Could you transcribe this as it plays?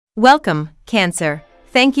Welcome, Cancer.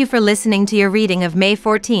 Thank you for listening to your reading of May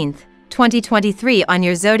 14th, 2023 on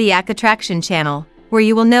your Zodiac Attraction channel, where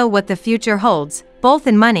you will know what the future holds, both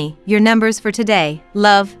in money, your numbers for today,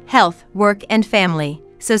 love, health, work and family.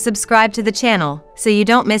 So subscribe to the channel, so you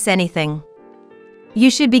don't miss anything.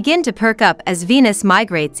 You should begin to perk up as Venus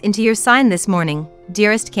migrates into your sign this morning,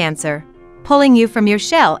 dearest Cancer, pulling you from your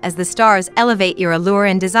shell as the stars elevate your allure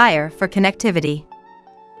and desire for connectivity.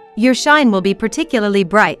 Your shine will be particularly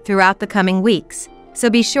bright throughout the coming weeks, so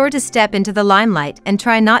be sure to step into the limelight and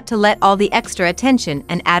try not to let all the extra attention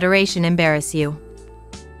and adoration embarrass you.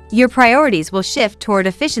 Your priorities will shift toward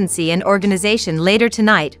efficiency and organization later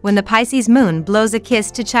tonight when the Pisces moon blows a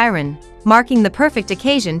kiss to Chiron, marking the perfect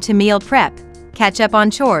occasion to meal prep, catch up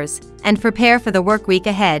on chores, and prepare for the work week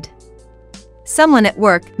ahead. Someone at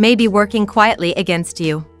work may be working quietly against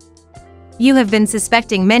you. You have been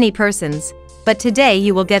suspecting many persons, but today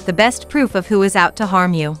you will get the best proof of who is out to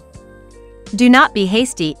harm you. Do not be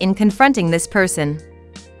hasty in confronting this person.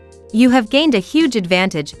 You have gained a huge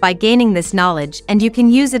advantage by gaining this knowledge, and you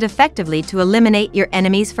can use it effectively to eliminate your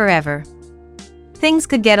enemies forever. Things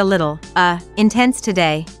could get a little, intense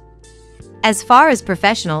today. As far as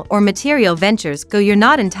professional or material ventures go, you're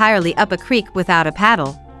not entirely up a creek without a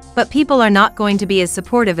paddle, but people are not going to be as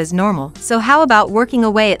supportive as normal, so how about working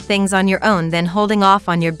away at things on your own, then holding off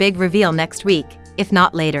on your big reveal next week, if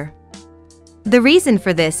not later. The reason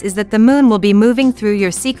for this is that the moon will be moving through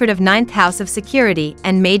your secretive 9th house of security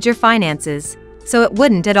and major finances, so it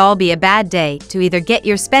wouldn't at all be a bad day to either get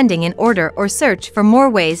your spending in order or search for more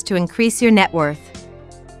ways to increase your net worth.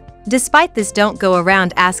 Despite this, don't go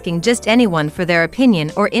around asking just anyone for their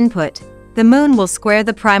opinion or input. The moon will square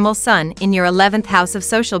the primal sun in your 11th house of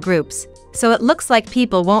social groups, so it looks like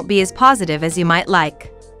people won't be as positive as you might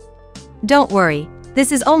like. Don't worry,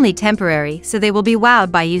 this is only temporary, so they will be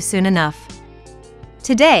wowed by you soon enough.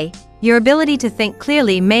 Today, your ability to think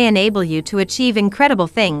clearly may enable you to achieve incredible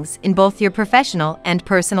things in both your professional and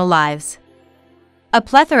personal lives. A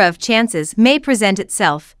plethora of chances may present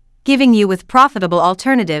itself, giving you with profitable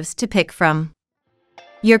alternatives to pick from.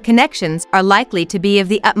 Your connections are likely to be of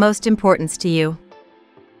the utmost importance to you.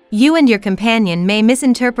 You and your companion may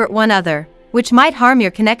misinterpret one another, which might harm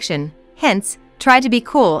your connection, hence, try to be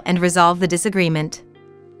cool and resolve the disagreement.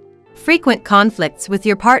 Frequent conflicts with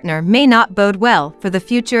your partner may not bode well for the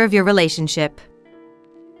future of your relationship.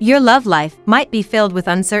 Your love life might be filled with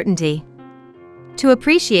uncertainty. To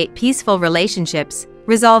appreciate peaceful relationships,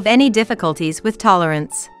 resolve any difficulties with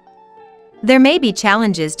tolerance. There may be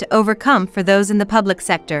challenges to overcome for those in the public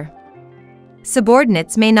sector.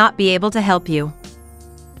 Subordinates may not be able to help you.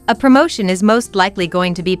 A promotion is most likely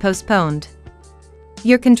going to be postponed.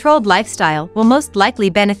 Your controlled lifestyle will most likely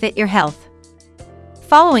benefit your health.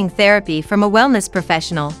 Following therapy from a wellness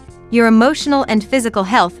professional, your emotional and physical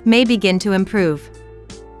health may begin to improve.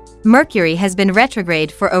 Mercury has been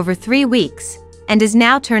retrograde for over 3 weeks and is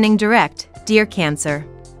now turning direct, dear Cancer.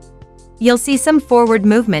 You'll see some forward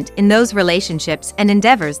movement in those relationships and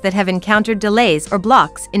endeavors that have encountered delays or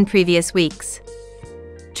blocks in previous weeks.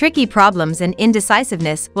 Tricky problems and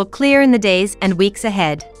indecisiveness will clear in the days and weeks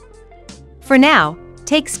ahead. For now,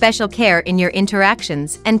 take special care in your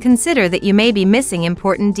interactions and consider that you may be missing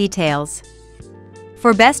important details.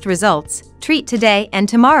 For best results, treat today and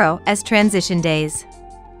tomorrow as transition days.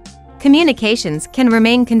 Communications can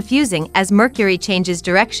remain confusing as Mercury changes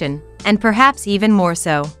direction, and perhaps even more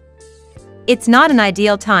so. It's not an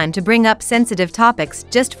ideal time to bring up sensitive topics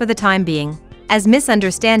just for the time being, as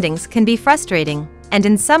misunderstandings can be frustrating, and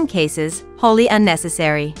in some cases, wholly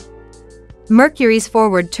unnecessary. Mercury's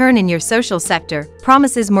forward turn in your social sector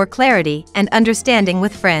promises more clarity and understanding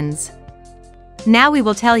with friends. Now we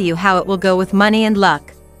will tell you how it will go with money and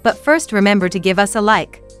luck, but first remember to give us a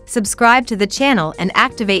like, subscribe to the channel and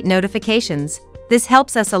activate notifications. This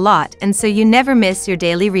helps us a lot, and so you never miss your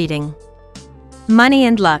daily reading. Money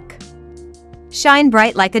and luck. Shine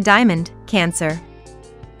bright like a diamond, Cancer.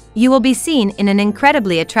 You will be seen in an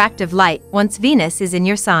incredibly attractive light once Venus is in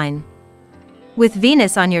your sign. With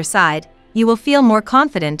Venus on your side, you will feel more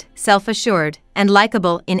confident, self-assured, and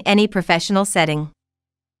likable in any professional setting.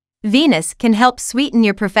 Venus can help sweeten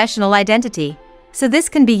your professional identity, so this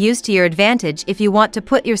can be used to your advantage if you want to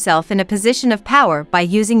put yourself in a position of power by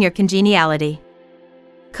using your congeniality.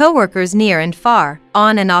 Coworkers near and far,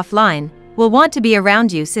 on and offline, will want to be around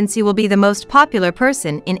you since you will be the most popular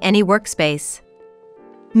person in any workspace.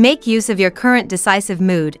 Make use of your current decisive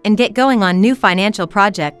mood and get going on new financial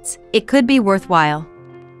projects. It could be worthwhile.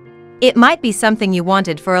 It might be something you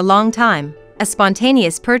wanted for a long time, a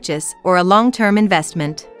spontaneous purchase or a long-term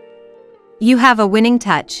investment. You have a winning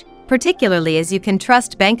touch, particularly as you can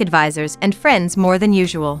trust bank advisors and friends more than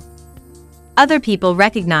usual. Other people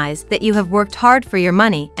recognize that you have worked hard for your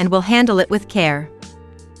money and will handle it with care.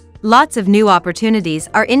 Lots of new opportunities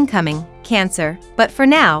are incoming, Cancer, but for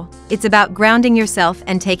now, it's about grounding yourself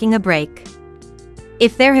and taking a break.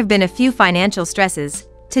 If there have been a few financial stresses,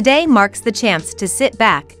 today marks the chance to sit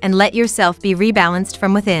back and let yourself be rebalanced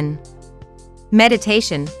from within.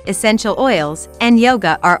 Meditation, essential oils, and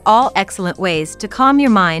yoga are all excellent ways to calm your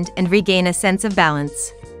mind and regain a sense of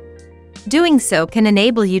balance. Doing so can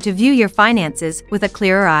enable you to view your finances with a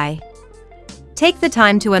clearer eye. Take the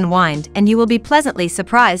time to unwind and you will be pleasantly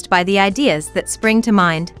surprised by the ideas that spring to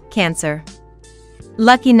mind, Cancer.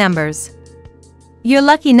 Lucky numbers. Your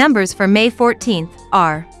lucky numbers for May 14th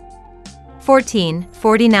are 14,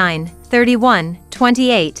 49, 31,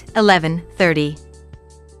 28, 11, 30.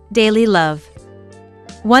 Daily love.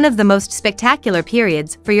 One of the most spectacular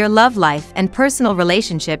periods for your love life and personal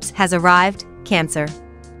relationships has arrived, Cancer.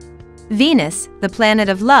 Venus, the planet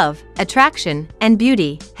of love, attraction, and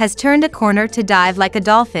beauty, has turned a corner to dive like a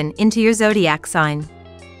dolphin into your zodiac sign.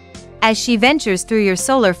 As she ventures through your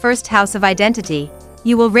solar first house of identity,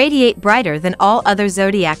 you will radiate brighter than all other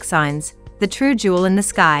zodiac signs, the true jewel in the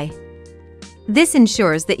sky. This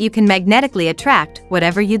ensures that you can magnetically attract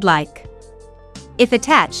whatever you'd like. If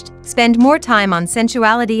attached, spend more time on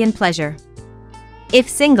sensuality and pleasure. If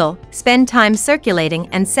single, spend time circulating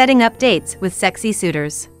and setting up dates with sexy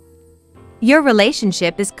suitors. Your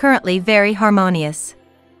relationship is currently very harmonious.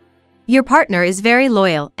 Your partner is very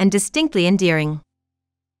loyal and distinctly endearing.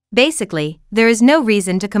 Basically, there is no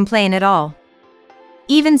reason to complain at all.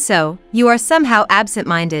 Even so, you are somehow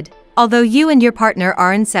absent-minded, although you and your partner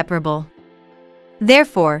are inseparable.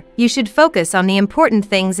 Therefore, you should focus on the important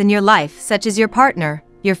things in your life such as your partner,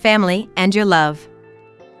 your family, and your love.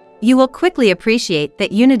 You will quickly appreciate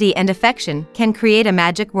that unity and affection can create a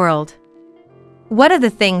magic world. What are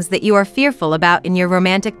the things that you are fearful about in your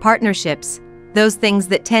romantic partnerships, those things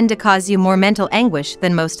that tend to cause you more mental anguish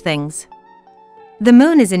than most things? The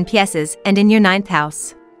moon is in Pisces and in your 9th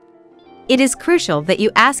house. It is crucial that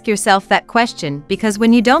you ask yourself that question because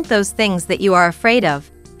when you don't, those things that you are afraid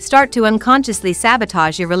of start to unconsciously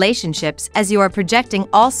sabotage your relationships as you are projecting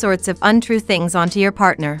all sorts of untrue things onto your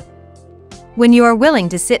partner. When you are willing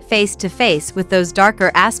to sit face to face with those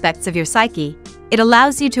darker aspects of your psyche, it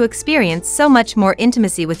allows you to experience so much more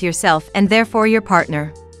intimacy with yourself and therefore your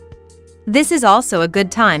partner. This is also a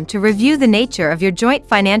good time to review the nature of your joint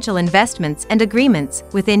financial investments and agreements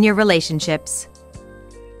within your relationships.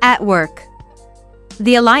 At work.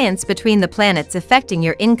 The alliance between the planets affecting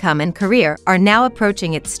your income and career are now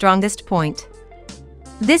approaching its strongest point.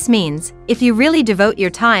 This means, if you really devote your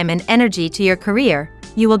time and energy to your career,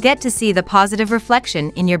 you will get to see the positive reflection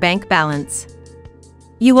in your bank balance.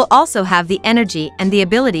 You will also have the energy and the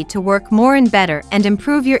ability to work more and better and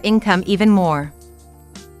improve your income even more.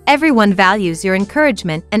 Everyone values your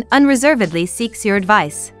encouragement and unreservedly seeks your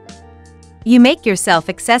advice. You make yourself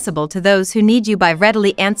accessible to those who need you by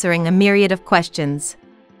readily answering a myriad of questions.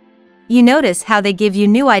 You notice how they give you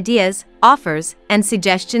new ideas, offers, and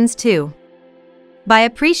suggestions too. By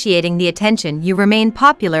appreciating the attention, you remain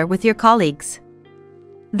popular with your colleagues.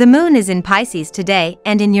 The moon is in Pisces today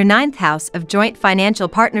and in your 9th house of joint financial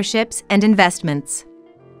partnerships and investments.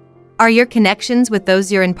 Are your connections with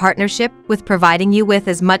those you're in partnership with providing you with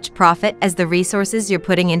as much profit as the resources you're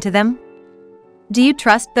putting into them? Do you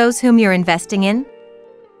trust those whom you're investing in?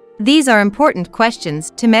 These are important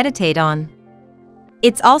questions to meditate on.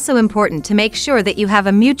 It's also important to make sure that you have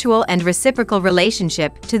a mutual and reciprocal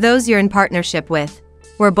relationship to those you're in partnership with,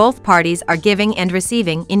 where both parties are giving and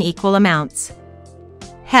receiving in equal amounts.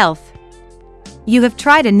 Health. You have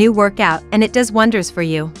tried a new workout and it does wonders for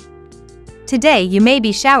you. Today you may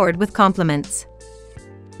be showered with compliments.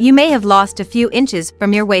 You may have lost a few inches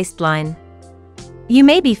from your waistline. You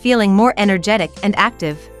may be feeling more energetic and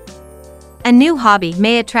active. A new hobby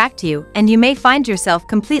may attract you and you may find yourself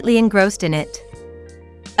completely engrossed in it.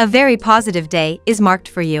 A very positive day is marked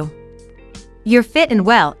for you. You're fit and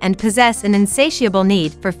well and possess an insatiable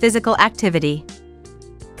need for physical activity.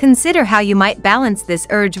 Consider how you might balance this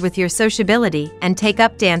urge with your sociability and take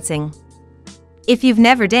up dancing. If you've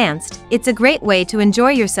never danced, it's a great way to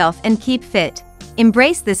enjoy yourself and keep fit.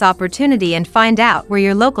 Embrace this opportunity and find out where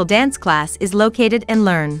your local dance class is located and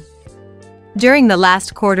learn. During the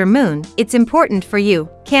last quarter moon, it's important for you,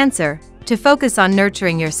 Cancer, to focus on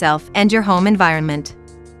nurturing yourself and your home environment.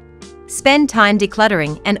 Spend time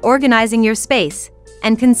decluttering and organizing your space,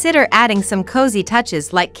 and consider adding some cozy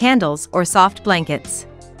touches like candles or soft blankets.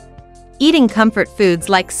 Eating comfort foods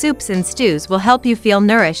like soups and stews will help you feel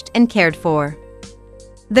nourished and cared for.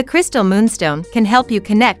 The crystal moonstone can help you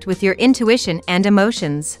connect with your intuition and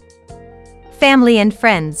emotions. Family and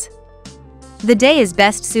friends. The day is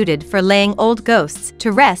best suited for laying old ghosts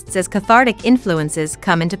to rest as cathartic influences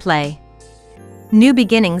come into play. New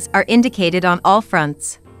beginnings are indicated on all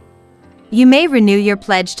fronts. You may renew your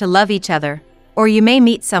pledge to love each other, or you may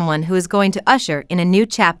meet someone who is going to usher in a new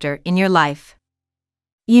chapter in your life.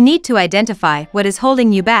 You need to identify what is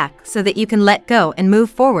holding you back so that you can let go and move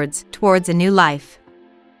forwards towards a new life.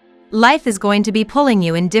 Life is going to be pulling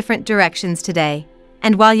you in different directions today,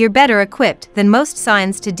 and while you're better equipped than most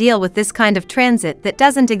signs to deal with this kind of transit, that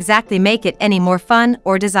doesn't exactly make it any more fun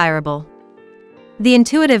or desirable. The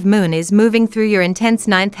intuitive moon is moving through your intense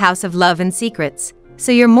ninth house of love and secrets,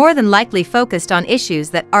 so you're more than likely focused on issues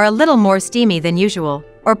that are a little more steamy than usual,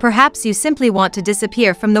 or perhaps you simply want to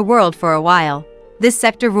disappear from the world for a while. This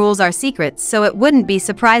sector rules our secrets, so it wouldn't be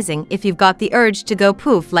surprising if you've got the urge to go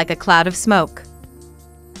poof like a cloud of smoke.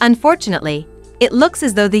 Unfortunately, it looks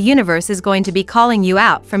as though the universe is going to be calling you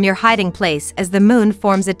out from your hiding place as the moon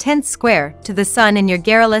forms a tense square to the sun in your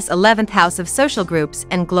garrulous 11th house of social groups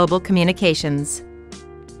and global communications.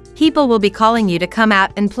 People will be calling you to come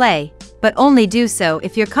out and play, but only do so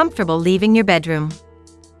if you're comfortable leaving your bedroom.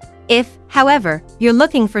 If, however, you're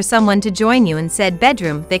looking for someone to join you in said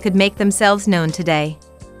bedroom, they could make themselves known today.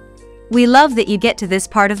 We love that you get to this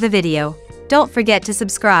part of the video. Don't forget to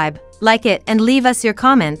subscribe, like it, and leave us your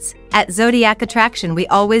comments. At Zodiac Attraction we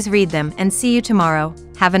always read them, and see you tomorrow.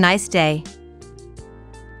 Have a nice day.